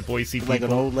sorry to the Boise people. Like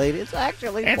an old lady. It's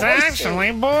actually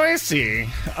Boise.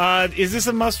 Is this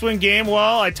a must-win game?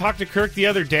 Well, I talked to Kirk the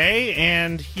other day,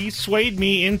 and he swayed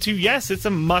me into, yes, it's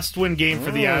a must-win game for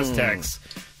the Aztecs.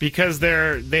 Because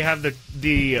they have the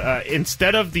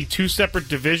instead of the 2 separate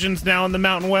divisions now in the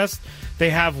Mountain West,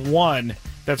 they have one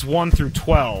that's 1 through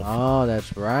 12. Oh,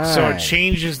 that's right. So it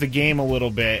changes the game a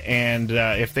little bit, and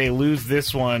if they lose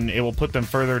this one, it will put them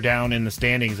further down in the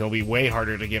standings. It'll be way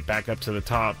harder to get back up to the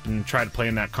top and try to play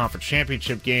in that conference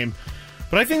championship game.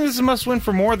 But I think this is a must-win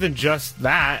for more than just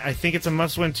that. I think it's a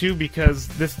must-win, too, because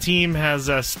this team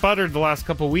has sputtered the last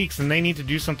couple of weeks, and they need to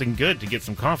do something good to get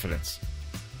some confidence.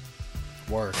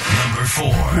 Word. Number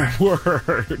 4.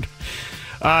 Word.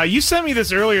 You sent me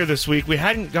this earlier this week. We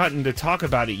hadn't gotten to talk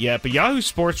about it yet, but Yahoo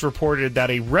Sports reported that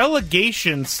a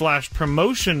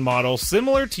relegation/promotion model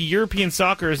similar to European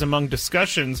soccer is among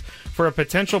discussions for a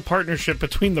potential partnership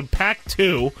between the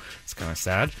Pac-2, it's kind of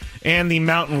sad, and the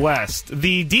Mountain West.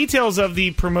 The details of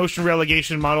the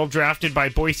promotion-relegation model drafted by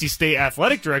Boise State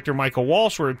Athletic Director Michael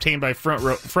Walsh were obtained by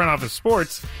Front Office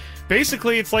Sports.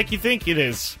 Basically, it's like you think it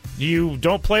is. You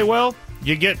don't play well,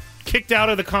 you get kicked out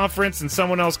of the conference, and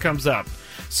someone else comes up.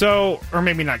 So, or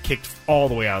maybe not kicked all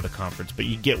the way out of the conference, but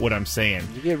you get what I'm saying.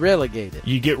 You get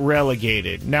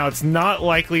relegated. Now, it's not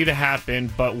likely to happen,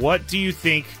 but what do you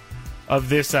think of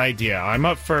this idea? I'm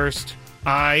up first.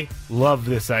 I love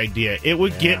this idea. It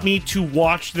would get me to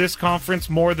watch this conference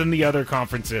more than the other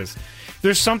conferences.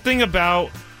 There's something about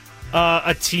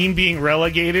a team being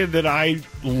relegated that I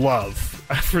love.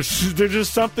 there's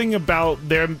just something about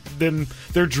their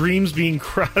dreams being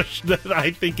crushed that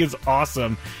I think is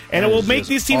awesome, and it will make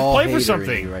these teams play for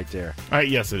something. Right there.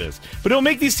 Yes, it is. But it'll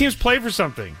make these teams play for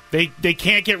something. They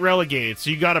can't get relegated, so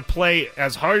you got to play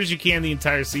as hard as you can the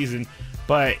entire season.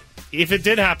 But if it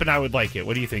did happen, I would like it.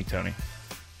 What do you think, Tony?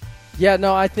 Yeah,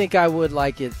 no, I think I would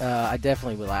like it. I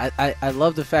definitely would. I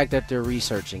love the fact that they're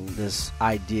researching this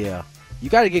idea. You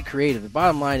got to get creative. The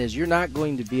bottom line is you're not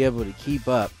going to be able to keep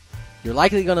up. You're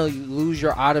likely going to lose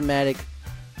your automatic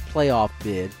playoff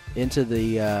bid into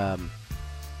the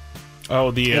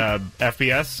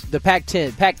FBS? The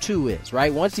Pac-10, Pac-2 is,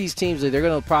 right? Once these teams, they're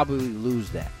going to probably lose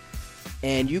that.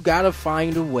 And you got to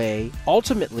find a way.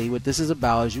 Ultimately, what this is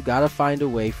about is you got to find a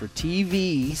way for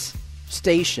TVs,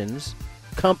 stations,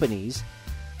 companies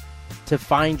to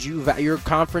find your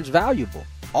conference valuable.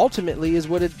 Ultimately is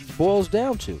what it boils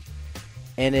down to.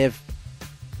 And if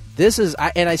this is,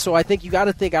 so I think you got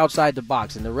to think outside the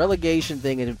box. And the relegation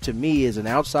thing, to me, is an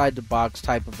outside the box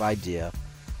type of idea.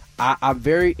 I'm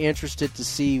very interested to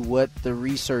see what the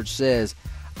research says.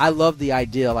 I love the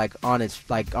idea, on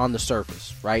the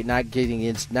surface, right? Not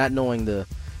knowing the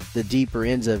deeper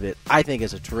ends of it. I think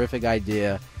it's a terrific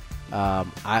idea.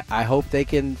 I hope they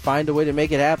can find a way to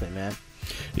make it happen, man.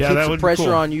 Yeah, keep that some would pressure be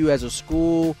cool. on you as a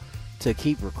school to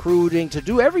keep recruiting, to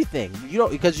do everything.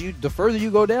 Because the further you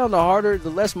go down,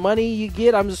 the less money you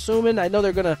get. I'm assuming. I know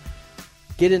they're gonna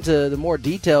get into the more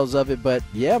details of it, but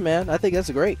yeah, man, I think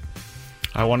that's great.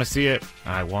 I want to see it.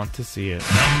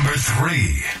 Number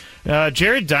 3.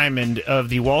 Jared Diamond of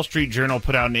the Wall Street Journal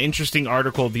put out an interesting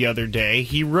article the other day.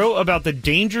 He wrote about the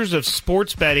dangers of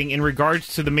sports betting in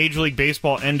regards to the Major League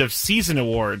Baseball end-of-season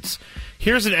awards.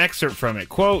 Here's an excerpt from it.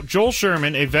 Quote, Joel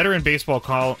Sherman, a veteran baseball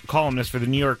columnist for the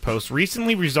New York Post,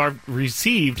 recently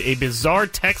received a bizarre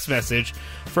text message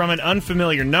from an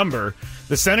unfamiliar number.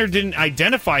 The center didn't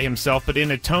identify himself, but in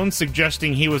a tone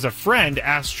suggesting he was a friend,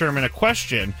 asked Sherman a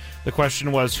question. The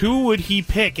question was, who would he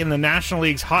pick in the National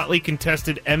League's hotly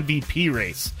contested MVP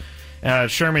race?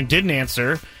 Sherman didn't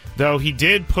answer, though he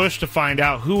did push to find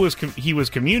out who he was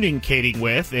communicating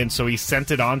with, and so he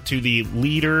sent it on to the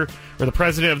leader, or the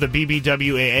president of the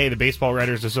BBWAA, the Baseball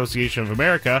Writers Association of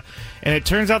America, and it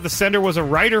turns out the sender was a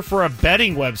writer for a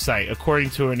betting website, according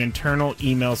to an internal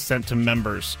email sent to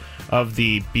members of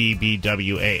the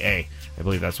BBWAA. I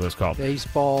believe that's what it's called.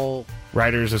 Baseball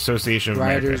Writers Association of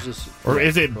America. Or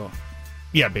is it?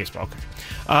 Yeah, baseball.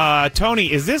 Okay.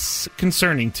 Tony, is this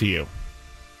concerning to you?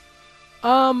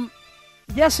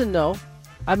 Yes and no.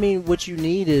 I mean, what you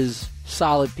need is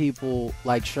solid people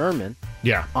like Sherman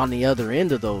on the other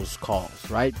end of those calls,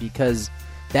 right? Because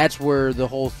that's where the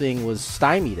whole thing was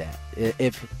stymied at.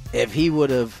 If he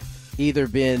would have either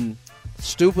been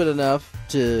stupid enough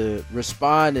to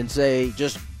respond and say,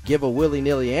 just give a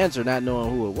willy-nilly answer, not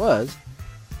knowing who it was,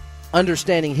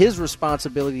 understanding his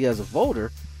responsibility as a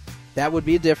voter, that would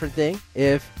be a different thing.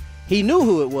 If he knew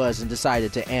who it was and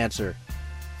decided to answer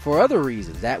for other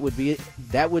reasons, that would be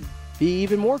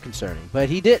even more concerning. But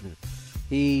he didn't.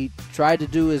 He tried to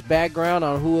do his background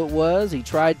on who it was. He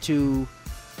tried to,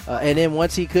 and then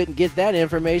once he couldn't get that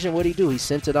information, what did he do? He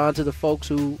sent it on to the folks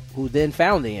who then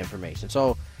found the information.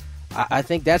 So I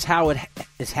think that's how it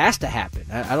has to happen.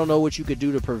 I don't know what you could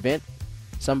do to prevent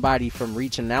somebody from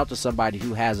reaching out to somebody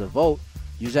who has a vote.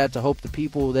 You just have to hope the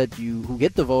people who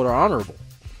get the vote are honorable.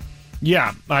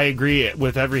 Yeah, I agree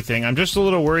with everything. I'm just a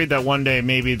little worried that one day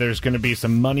maybe there's going to be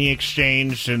some money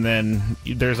exchanged and then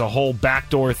there's a whole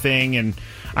backdoor thing. And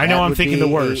I know I'm thinking the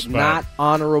worst. But not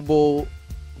honorable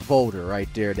voter right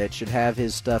there that should have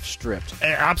his stuff stripped.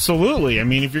 Absolutely. I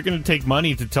mean, if you're going to take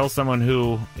money to tell someone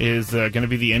who is going to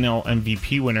be the NL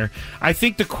MVP winner, I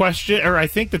think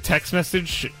the text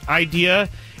message idea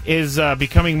is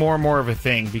becoming more and more of a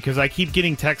thing, because I keep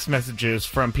getting text messages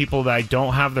from people that I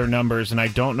don't have their numbers, and I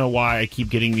don't know why I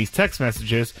keep getting these text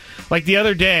messages. Like the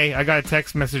other day, I got a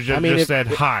text message that said,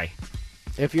 hi.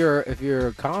 If you're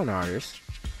a con artist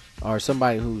or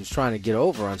somebody who's trying to get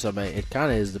over on somebody, it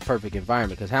kind of is the perfect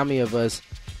environment, because how many of us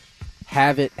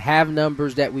have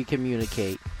numbers that we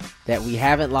communicate that we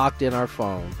haven't locked in our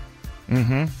phone?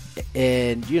 Mm-hmm.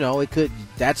 And,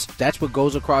 that's what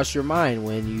goes across your mind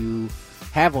when you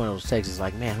have one of those texts. It's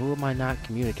like, man, who am I not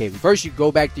communicating? First, you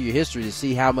go back to your history to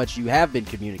see how much you have been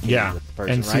communicating with the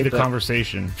person, and see the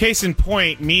conversation. Case in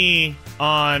point, me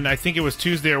on, I think it was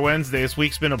Tuesday or Wednesday, this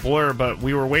week's been a blur, but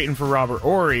we were waiting for Robert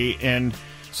Ory, and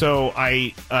so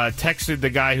I texted the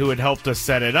guy who had helped us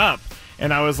set it up,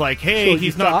 and I was like, hey,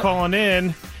 he's not calling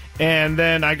in. And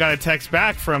then I got a text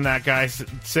back from that guy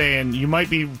saying, you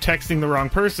might be texting the wrong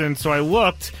person. So I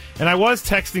looked, and I was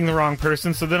texting the wrong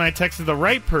person. So then I texted the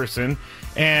right person,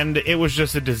 and it was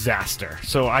just a disaster.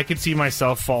 So I could see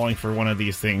myself falling for one of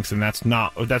these things, and that's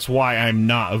why I'm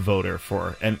not a voter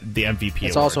for the MVP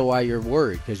It's award. also why you're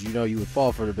worried, because you would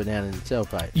fall for the banana in the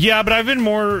tailpipe. Yeah, but I've been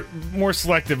more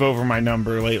selective over my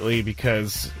number lately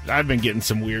because I've been getting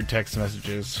some weird text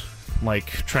messages, like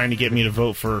trying to get me to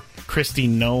vote for Kristi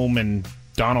Noem and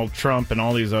Donald Trump and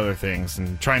all these other things,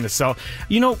 and trying to sell.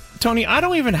 Tony, I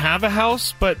don't even have a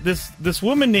house, but this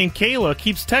woman named Kayla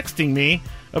keeps texting me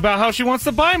about how she wants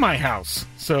to buy my house.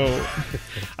 So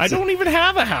I don't even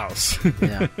have a house.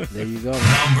 Yeah, there you go.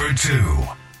 Number 2.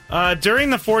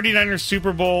 During the 49ers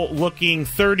Super Bowl looking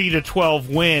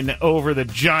 30-12 win over the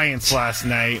Giants last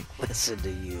night, listen to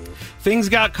you. Things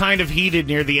got kind of heated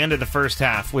near the end of the first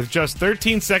half. With just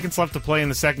 13 seconds left to play in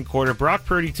the second quarter, Brock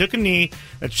Purdy took a knee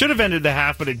that should have ended the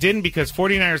half, but it didn't because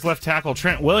 49ers left tackle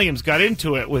Trent Williams got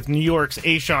into it with New York's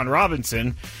A'Shawn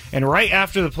Robinson. And right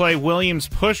after the play, Williams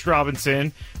pushed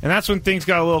Robinson, and that's when things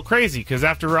got a little crazy because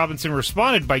after Robinson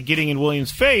responded by getting in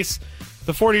Williams' face,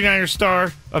 the 49ers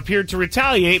star appeared to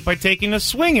retaliate by taking a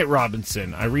swing at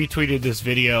Robinson. I retweeted this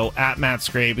video at Matt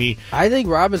Skraby. I think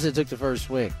Robinson took the first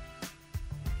swing.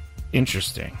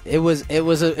 Interesting. It was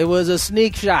a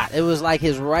sneak shot. It was like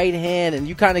his right hand, and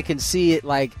you kind of can see it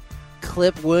like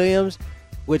clip Williams,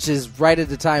 which is right at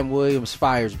the time Williams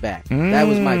fires back. That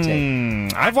was my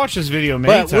take. I've watched this video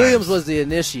many times. But Williams was the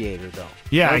initiator, though.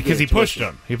 Yeah, because he pushed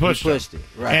him. He pushed it,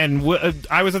 right. And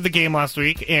I was at the game last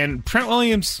week, and Trent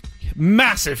Williams,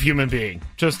 massive human being.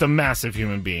 Just a massive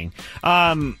human being.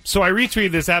 So I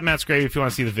retweeted this at Matt Skraby if you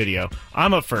want to see the video.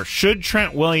 I'm up first. Should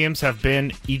Trent Williams have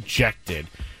been ejected?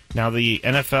 Now, the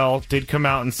NFL did come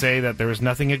out and say that there was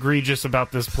nothing egregious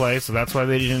about this play, so that's why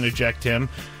they didn't eject him.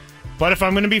 But if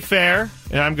I'm going to be fair,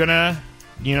 and I'm going to,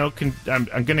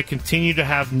 I'm going to continue to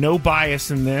have no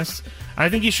bias in this, I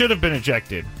think he should have been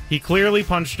ejected. He clearly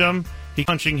punched him. He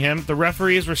punching him. The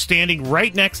referees were standing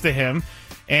right next to him.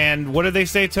 And what did they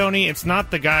say, Tony? It's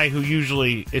not the guy who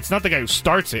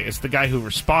starts it. It's the guy who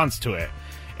responds to it.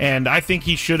 And I think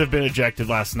he should have been ejected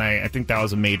last night. I think that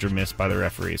was a major miss by the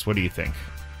referees. What do you think?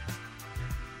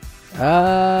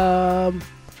 I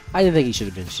didn't think he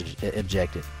should have been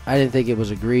ejected. I didn't think it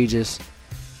was egregious.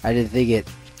 I didn't think it.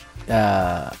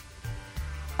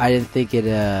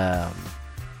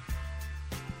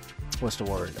 What's the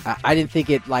word? I didn't think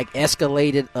it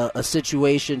escalated a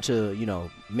situation to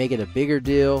make it a bigger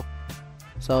deal.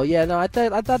 So yeah, no, I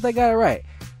thought they got it right.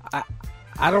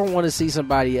 I don't want to see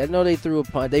somebody. I know they threw a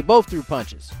punch. They both threw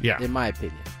punches. Yeah, in my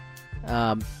opinion.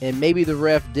 And maybe the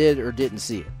ref did or didn't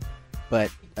see it, but.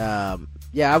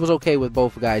 I was okay with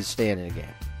both guys staying in the game.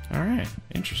 All right,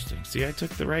 interesting. See, I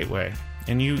took the right way,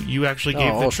 and you actually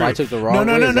gave the truth. So I took the wrong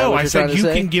way? No. I said you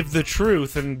can give the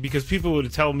truth, and because people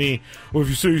would tell me, well, if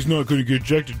you say he's not going to get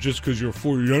ejected just because you're a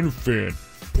 49er fan,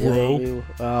 bro.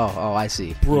 I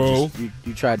see. Bro.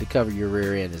 You tried to cover your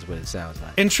rear end is what it sounds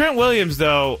like. And Trent Williams,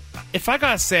 though, if I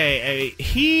got to say,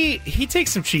 he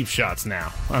takes some cheap shots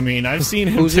now. I mean, I've seen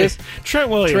him Trent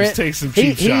Williams take some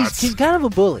cheap shots. He's kind of a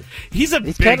bully. He's a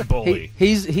big bully.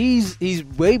 He's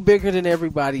way bigger than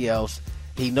everybody else.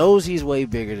 He knows he's way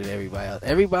bigger than everybody else.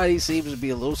 Everybody seems to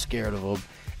be a little scared of him.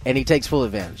 And he takes full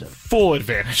advantage of it. Full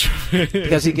advantage of it.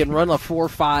 Because he can run a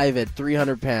 4.5 at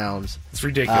 300 pounds. It's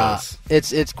ridiculous.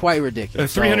 It's quite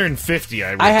ridiculous. 350,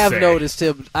 I would say. I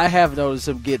have noticed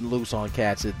him getting loose on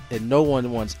cats, and no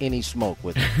one wants any smoke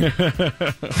with him.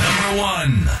 Number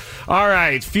 1. All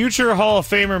right. Future Hall of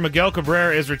Famer Miguel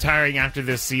Cabrera is retiring after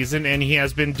this season, and he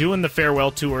has been doing the farewell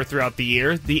tour throughout the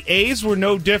year. The A's were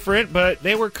no different, but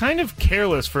they were kind of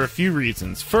careless for a few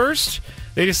reasons. First,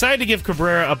 they decided to give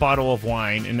Cabrera a bottle of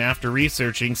wine, and after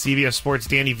researching, CBS Sports'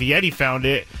 Danny Vietti found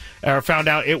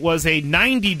out it was a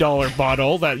 $90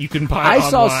 bottle that you can buy online. I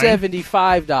saw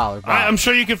 $75 bottle. I'm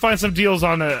sure you can find some deals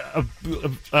on a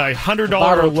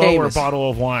 $100 or lower bottle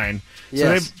of wine.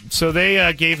 Yes. So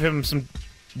they gave him some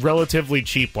relatively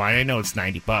cheap wine. I know it's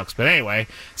 $90, but anyway.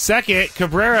 Second,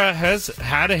 Cabrera has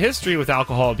had a history with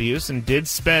alcohol abuse and did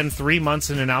spend 3 months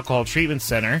in an alcohol treatment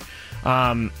center.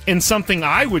 In something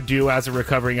I would do as a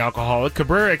recovering alcoholic,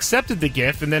 Cabrera accepted the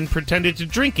gift and then pretended to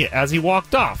drink it as he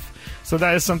walked off. So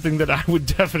that is something that I would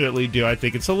definitely do. I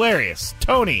think it's hilarious.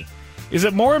 Tony, is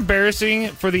it more embarrassing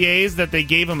for the A's that they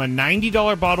gave him a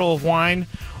 $90 bottle of wine,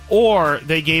 or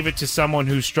they gave it to someone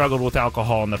who struggled with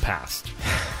alcohol in the past?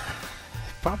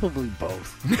 Probably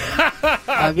both.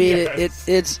 I mean,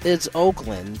 it's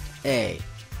Oakland,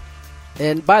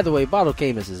 And by the way, bottle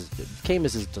Camus is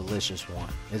delicious one.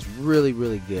 It's really,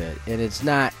 really good. And it's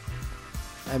not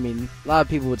I mean, a lot of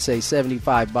people would say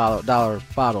 $75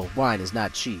 bottle of wine is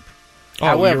not cheap. Oh,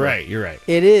 However, you're right.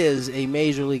 It is a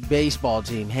Major League Baseball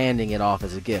team handing it off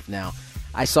as a gift. Now,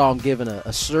 I saw him given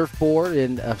a surfboard,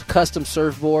 a custom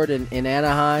surfboard in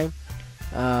Anaheim.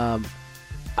 I'm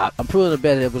willing to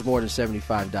bet it was more than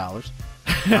 $75.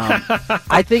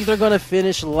 I think they're going to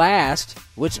finish last,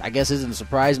 which I guess isn't a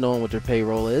surprise knowing what their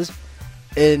payroll is.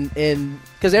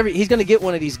 Because he's going to get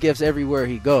one of these gifts everywhere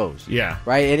he goes. Yeah.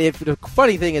 Right? And the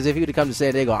funny thing is, if he would have come to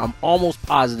San Diego, I'm almost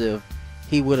positive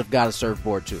he would have got a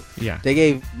surfboard too. Yeah.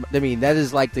 That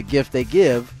is like the gift they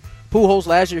give. Pujols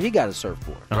last year, he got a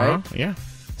surfboard, right? Yeah.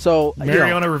 So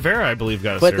Mariano Rivera, I believe,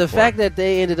 got a surfboard. But the fact that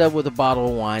they ended up with a bottle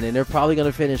of wine, and they're probably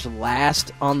going to finish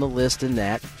last on the list in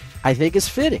that, I think is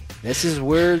fitting. This is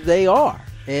where they are.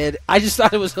 And I just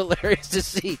thought it was hilarious to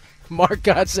see Mark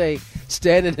Gotze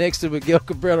standing next to Miguel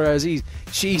Cabrera as he's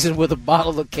cheesing with a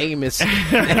bottle of Camus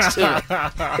next to him.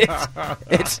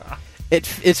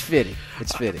 It's fitting.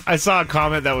 It's fitting. I saw a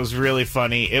comment that was really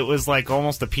funny. It was like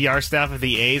almost the PR staff of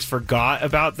the A's forgot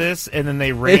about this, and then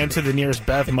they ran to the nearest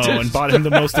Bevmo and bought him the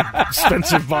most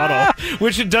expensive bottle,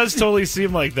 which it does totally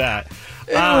seem like that.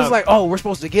 It was like, we're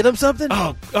supposed to get him something?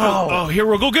 Here,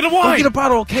 we'll go get a wine. Go get a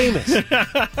bottle of Camus.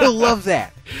 He'll love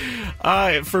that.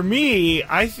 For me,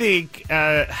 I think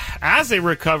as a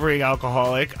recovering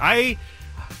alcoholic, I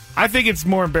think it's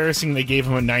more embarrassing they gave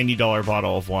him a $90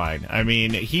 bottle of wine. I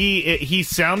mean, he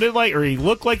sounded like, or he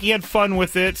looked like he had fun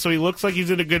with it, so he looks like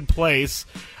he's in a good place.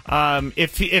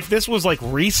 If this was like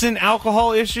recent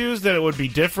alcohol issues, then it would be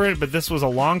different. But this was a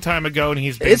long time ago, and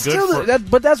he's been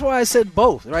but that's why I said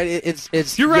both, right?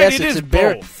 It's you're right. Yes, it is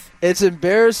both. It's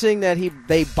embarrassing that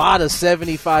they bought a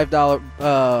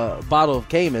 $75 bottle of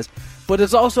Camus, but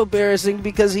it's also embarrassing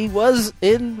because he was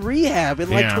in rehab in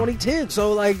 2010.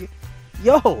 So I'm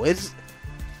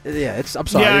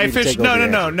sorry.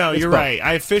 Yeah, no. You're both. right.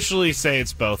 I officially say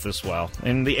it's both as well.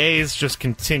 And the A's just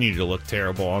continue to look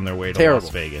terrible on their way to Las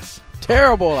Vegas.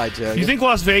 Terrible, I tell you. You think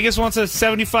Las Vegas wants a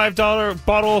 $75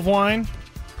 bottle of wine?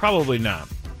 Probably not.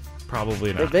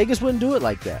 But Vegas wouldn't do it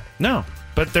like that. No,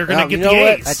 but they're going to get the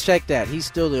A's. What? I checked that. He's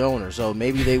still the owner, so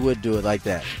maybe they would do it like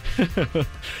that.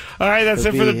 All right, that's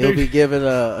it for the big... He'll be giving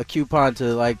a coupon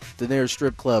to the nearest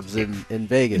strip clubs in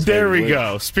Vegas. There we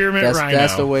go. Spearmint Rhino.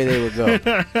 That's the way they would go.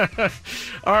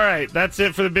 All right, that's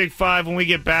it for the Big Five. When we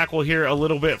get back, we'll hear a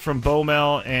little bit from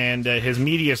Bomel and his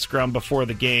media scrum before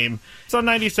the game. It's on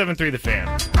 97.3 The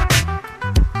Fan.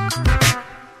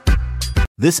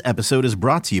 This episode is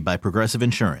brought to you by Progressive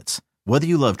Insurance. Whether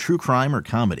you love true crime or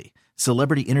comedy,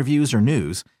 celebrity interviews or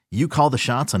news, you call the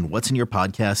shots on what's in your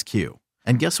podcast queue.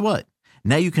 And guess what?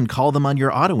 Now you can call them on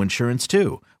your auto insurance,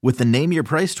 too, with the Name Your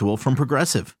Price tool from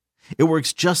Progressive. It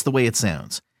works just the way it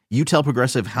sounds. You tell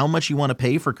Progressive how much you want to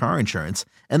pay for car insurance,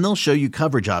 and they'll show you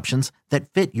coverage options that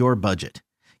fit your budget.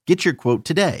 Get your quote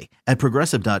today at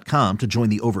Progressive.com to join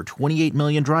the over 28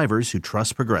 million drivers who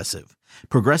trust Progressive.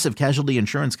 Progressive Casualty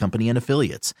Insurance Company and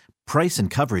Affiliates. Price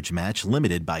and coverage match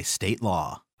limited by state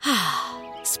law.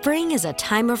 Spring is a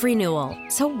time of renewal,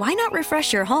 so why not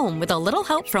refresh your home with a little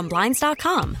help from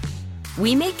Blinds.com?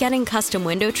 We make getting custom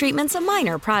window treatments a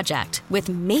minor project with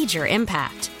major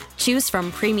impact. Choose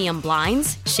from premium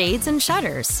blinds, shades, and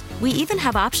shutters. We even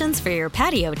have options for your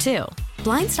patio, too.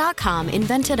 Blinds.com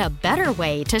invented a better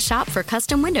way to shop for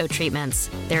custom window treatments.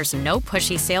 There's no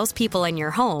pushy salespeople in your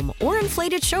home or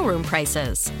inflated showroom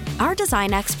prices. Our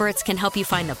design experts can help you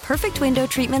find the perfect window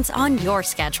treatments on your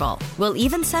schedule. We'll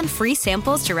even send free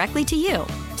samples directly to you.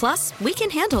 Plus, we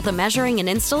can handle the measuring and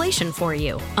installation for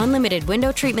you. Unlimited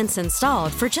window treatments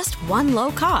installed for just one low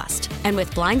cost. And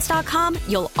with Blinds.com,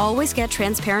 you'll always get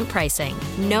transparent pricing.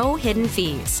 No hidden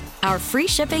fees. Our free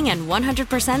shipping and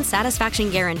 100% satisfaction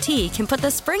guarantee can put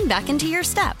the spring back into your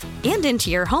step and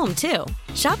into your home, too.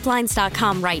 Shop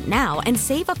Blinds.com right now and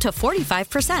save up to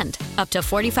 45%. Up to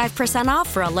 45% off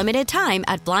for a limited time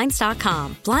at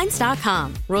Blinds.com.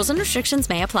 Blinds.com. Rules and restrictions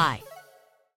may apply.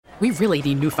 We really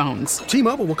need new phones.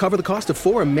 T-Mobile will cover the cost of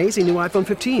 4 amazing new iPhone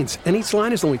 15s, and each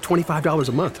line is only $25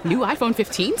 a month. New iPhone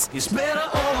 15s? It's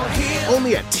better over here.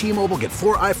 Only at T-Mobile, get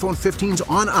 4 iPhone 15s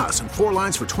on us and 4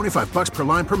 lines for $25 per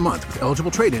line per month with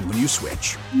eligible trade-in when you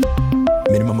switch.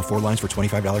 Minimum of 4 lines for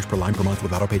 $25 per line per month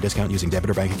with autopay discount using debit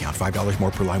or bank account. $5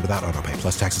 more per line without autopay,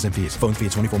 plus taxes and fees. Phone fee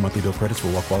at 24 monthly bill credits for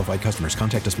well-qualified customers.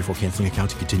 Contact us before canceling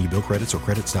account to continue bill credits or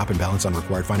credit stop and balance on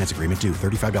required finance agreement due.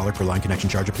 $35 per line connection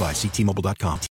charge applies. See T-Mobile.com.